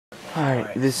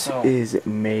Alright, this is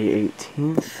May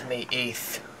 18th. May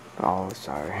 8th. Oh,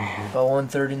 sorry. About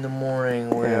 1:30 in the morning,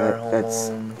 we are home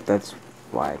alone. That's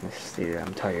why I misstated.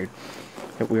 I'm tired.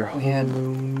 We're home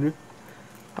alone.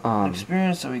 An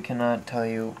experience that we cannot tell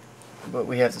you, but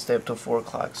we have to stay up till 4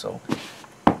 o'clock, so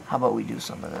how about we do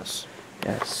some of this?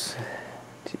 Yes.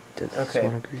 Does okay,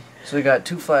 one agree? So we got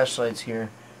 2 flashlights here.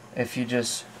 If you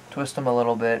just twist them a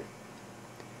little bit,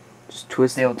 just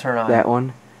twist they'll turn on. That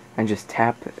one, and just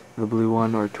tap the blue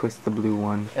one or twist the blue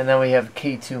one. And then we have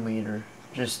K2 meter,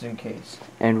 just in case.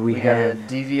 And we got have a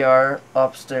DVR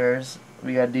upstairs.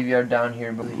 We got DVR down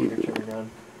here, but the heater turned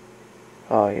on.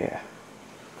 Oh yeah.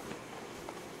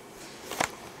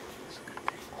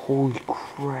 Holy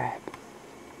crap.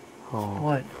 Oh.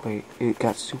 What? Wait, it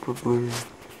got super blurry.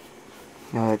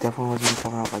 No, that definitely wasn't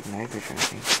coming out like night vision, I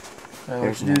think. Alright,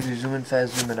 what you do is you zoom in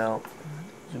fast, zoom in out.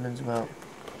 Zoom in, zoom out.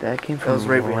 That came from that was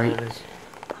right behind us.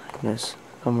 Yes,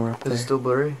 somewhere up there. Is it still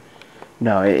blurry?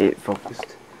 No, it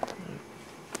focused.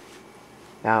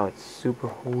 Now it's super,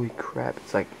 holy crap.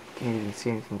 It's like, can't even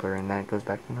see anything blurry, and then it goes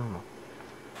back to normal.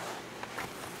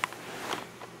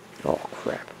 Oh,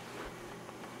 crap.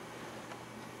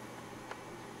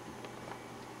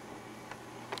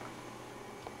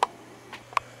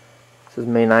 This is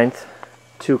May 9th,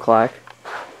 2 o'clock.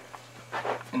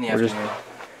 In the afternoon.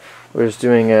 We're just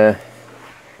doing a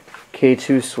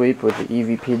K2 sweep with the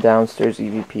EVP downstairs,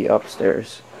 EVP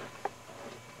upstairs.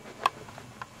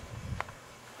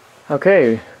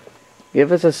 Okay,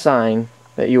 give us a sign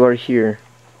that you are here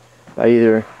by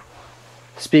either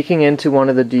speaking into one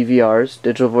of the DVRs,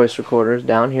 digital voice recorders,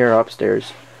 down here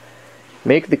upstairs.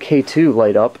 Make the K2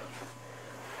 light up,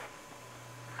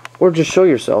 or just show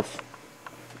yourself.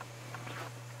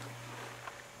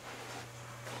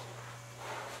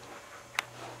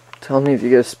 Tell me if you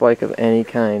get a spike of any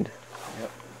kind.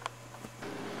 Yep.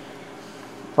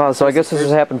 Wow, so I guess this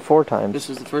has happened 4 times. This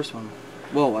was the first one.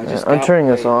 Whoa, I just I'm turning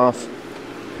this off.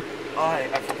 Oh, I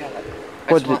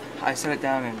forgot. I set it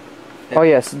down and... Oh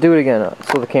yes, do it again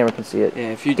so the camera can see it.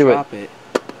 Yeah, if you drop it.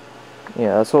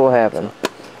 Yeah, that's what will happen.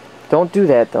 Don't do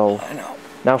that though. I know.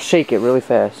 Now shake it really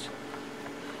fast.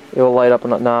 It will light up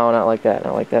and no, not like that,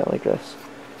 not like that, like this.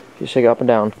 If you shake it up and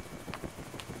down,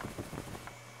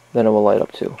 then it will light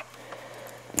up too.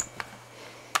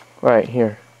 Right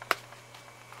here.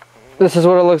 This is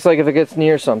what it looks like if it gets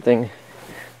near something.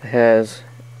 It has...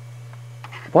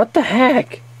 What the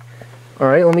heck?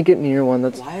 Alright, let me get near one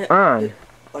that's on.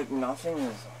 Like nothing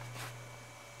is...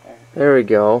 There we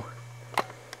go.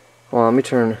 Well, let me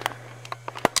turn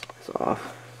this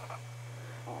off.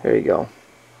 There you go.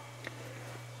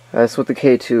 That's what the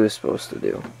K2 is supposed to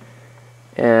do.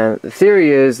 And the theory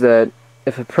is that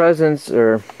if a presence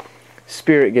or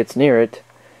spirit gets near it,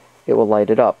 it will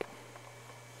light it up.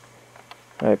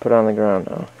 Alright, put it on the ground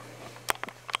now.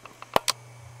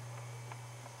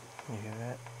 You hear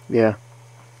that? Yeah.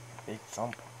 Big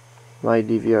thump. My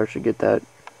DVR should get that.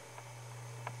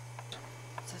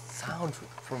 What's that sound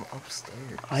from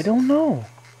upstairs? I don't know.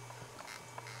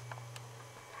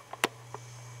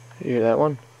 You hear that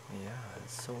one? Yeah,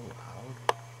 it's so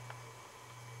loud.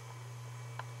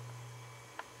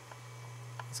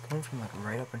 It's coming from like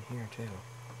right up in here too.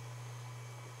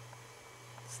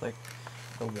 It's like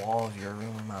the wall of your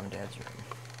room, Mom and Dad's room.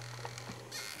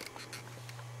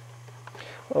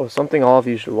 Oh, something all of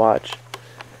you should watch.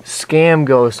 Scam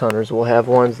ghost hunters will have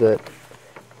ones that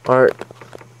aren't,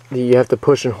 that you have to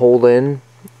push and hold in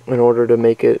order to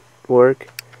make it work.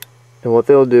 And what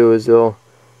they'll do is they'll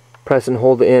press and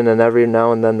hold it in, and every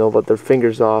now and then they'll let their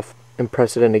fingers off and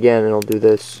press it in again, and it'll do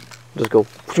this. Just go,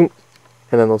 and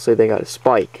then they'll say they got a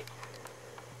spike.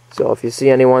 So if you see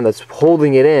anyone that's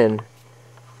holding it in,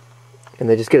 and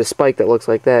they just get a spike that looks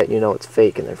like that, you know it's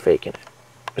fake and they're faking it.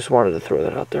 Just wanted to throw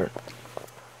that out there.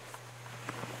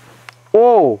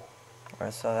 Whoa! I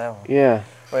saw that one. Yeah.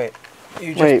 Wait.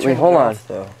 Wait, hold on.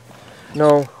 Though.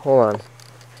 No, hold on.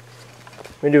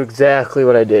 Let me do exactly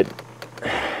what I did.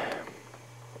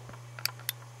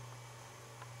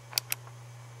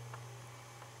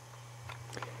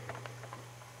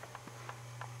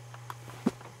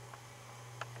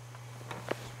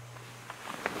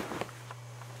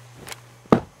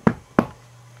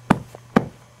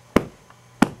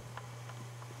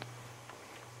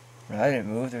 I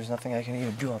didn't move. There's nothing I can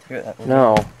even do up here. That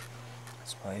No.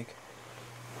 Spike.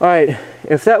 Alright,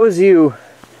 if that was you,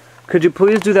 could you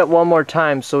please do that one more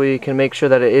time so we can make sure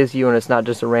that it is you and it's not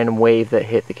just a random wave that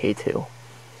hit the K2.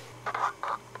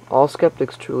 All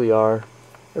skeptics truly are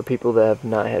people that have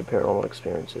not had paranormal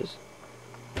experiences.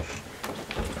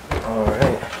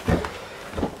 Alright.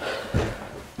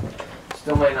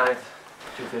 Still May 9th,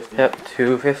 2:50. Yep,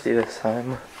 2:50 this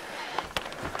time.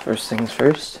 First things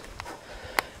first.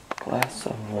 Glass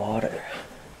of water.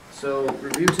 So,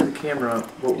 review to the camera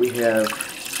what we have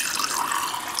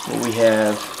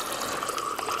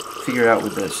figured out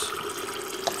with this.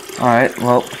 Alright,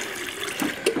 well,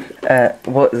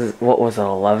 what was it,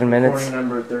 11 minutes? Recording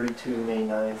number 32, May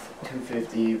 9th,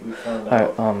 2:50, we found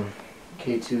Alright, out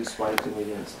K2 spiked and we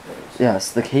didn't notice.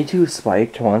 yes, the K2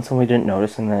 spiked once and we didn't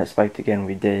notice, and then it spiked again,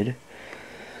 we did.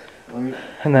 Let me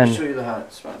And then, show you the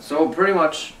hot spot. So, pretty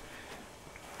much,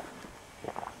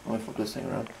 let me flip this thing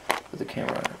around with the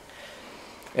camera on it.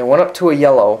 It went up to a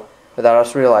yellow without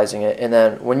us realizing it, and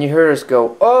then when you heard us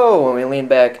go, oh, when we leaned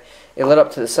back, it lit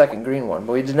up to the second green one,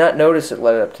 but we did not notice it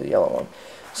lit up to the yellow one.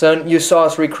 So you saw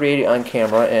us recreate it on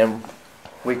camera, and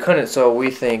we couldn't, so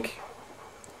we think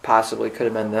possibly could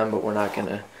have been them, but we're not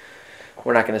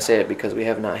gonna say it because we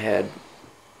have not had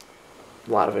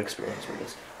a lot of experience with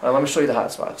this. Let me show you the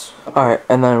hot spots. alright,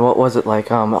 and then what was it,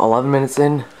 like 11 minutes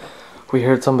in, we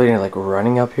heard somebody like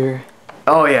running up here.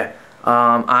 Oh yeah,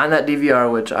 on that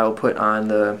DVR, which I'll put on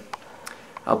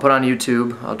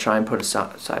YouTube. I'll try and put a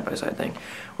side by side thing.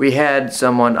 We had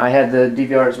someone. I had the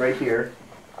DVRs right here,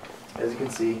 as you can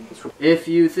see. If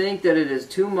you think that it is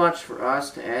too much for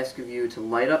us to ask of you to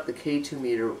light up the K2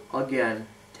 meter again,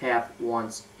 tap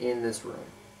once in this room.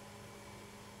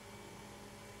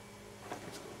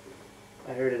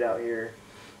 I heard it out here.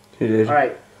 You did? All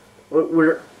right,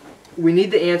 we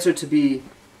need the answer to be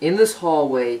in this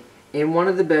hallway, in one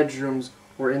of the bedrooms,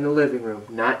 or in the living room.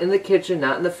 Not in the kitchen,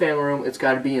 not in the family room. It's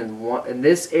got to be in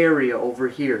this area over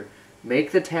here.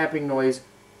 Make the tapping noise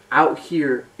out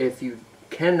here if you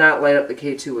cannot light up the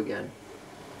K2 again.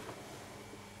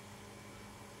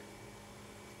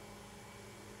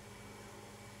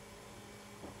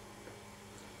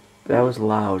 That was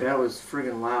loud. That was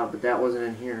friggin' loud, but that wasn't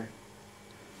in here.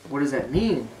 What does that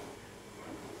mean?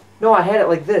 No, I had it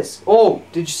like this. Oh,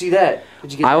 did you see that?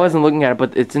 Did you get I that? wasn't looking at it,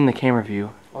 but it's in the camera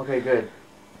view. Okay, good.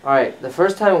 Alright, the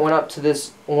first time it went up to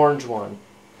this orange one.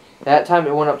 That time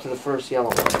it went up to the first yellow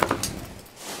one.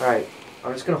 Alright,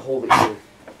 I'm just going to hold it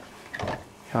here.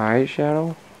 Alright,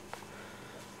 Shadow.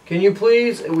 Can you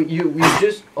please, you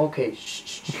just, okay,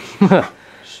 shh. Are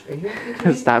you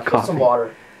okay? Stop Get coughing. some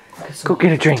water. Go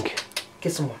get a drink.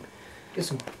 Get some water.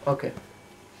 Okay.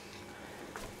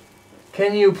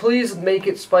 Can you please make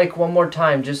it spike one more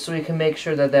time just so we can make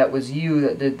sure that that was you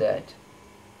that did that?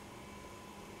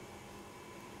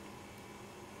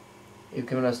 You've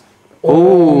given us...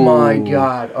 Oh my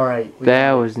god. Alright.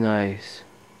 That was nice.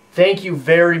 Thank you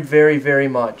very, very, very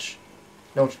much.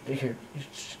 No, here.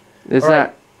 It's All right.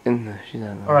 not in the... She's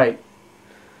not in the... Alright.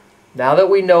 Now that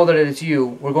we know that it is you,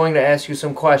 we're going to ask you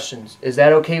some questions. Is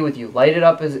that okay with you? Light it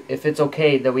up as if it's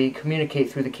okay that we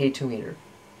communicate through the K2 meter.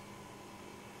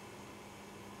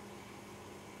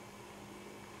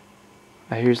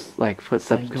 I hear like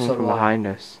footsteps coming So from do I. behind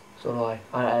us. So do I.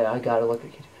 I gotta look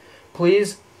at K2.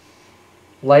 Please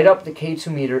light up the K2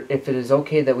 meter if it is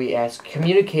okay that we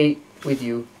communicate with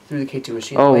you through the K2. Is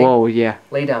she Oh, lay? whoa, yeah.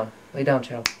 Lay down. Lay down,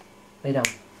 child. Lay down.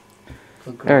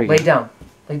 Good girl. There you Lay go. down.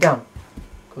 Lay down.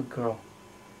 Good girl.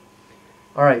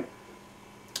 Alright.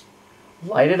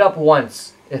 Light it up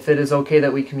once if it is okay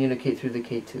that we communicate through the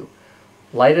K2.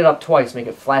 Light it up twice. Make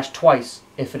it flash twice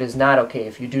if it is not okay.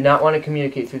 If you do not want to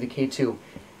communicate through the K2,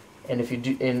 and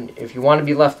if you want to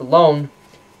be left alone,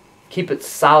 keep it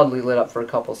solidly lit up for a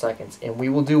couple seconds, and we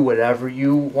will do whatever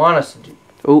you want us to do.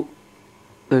 Oh,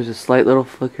 there's a slight little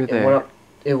flicker there. It went up.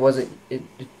 It wasn't.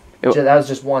 That was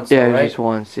just once. Yeah, though, it was right? just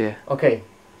once. Yeah. Okay.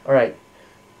 All right.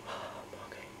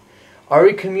 Okay. Are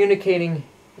we communicating?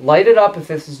 Light it up if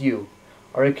this is you.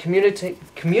 Are we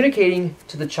communicating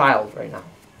to the child right now?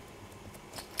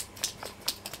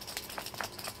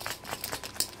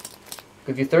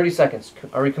 Give you 30 seconds.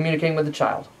 Are we communicating with the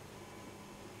child?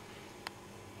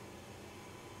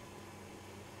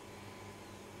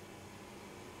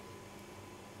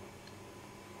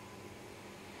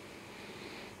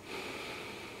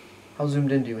 How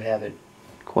zoomed in do you have it?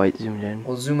 Quite zoomed in.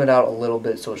 We'll zoom it out a little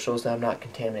bit so it shows that I'm not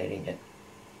contaminating it.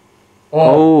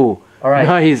 Oh, all right.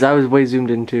 Nice. I was way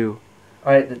zoomed in too.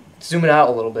 All right, zoom it out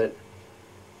a little bit.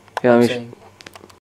 Yeah, let me. saying.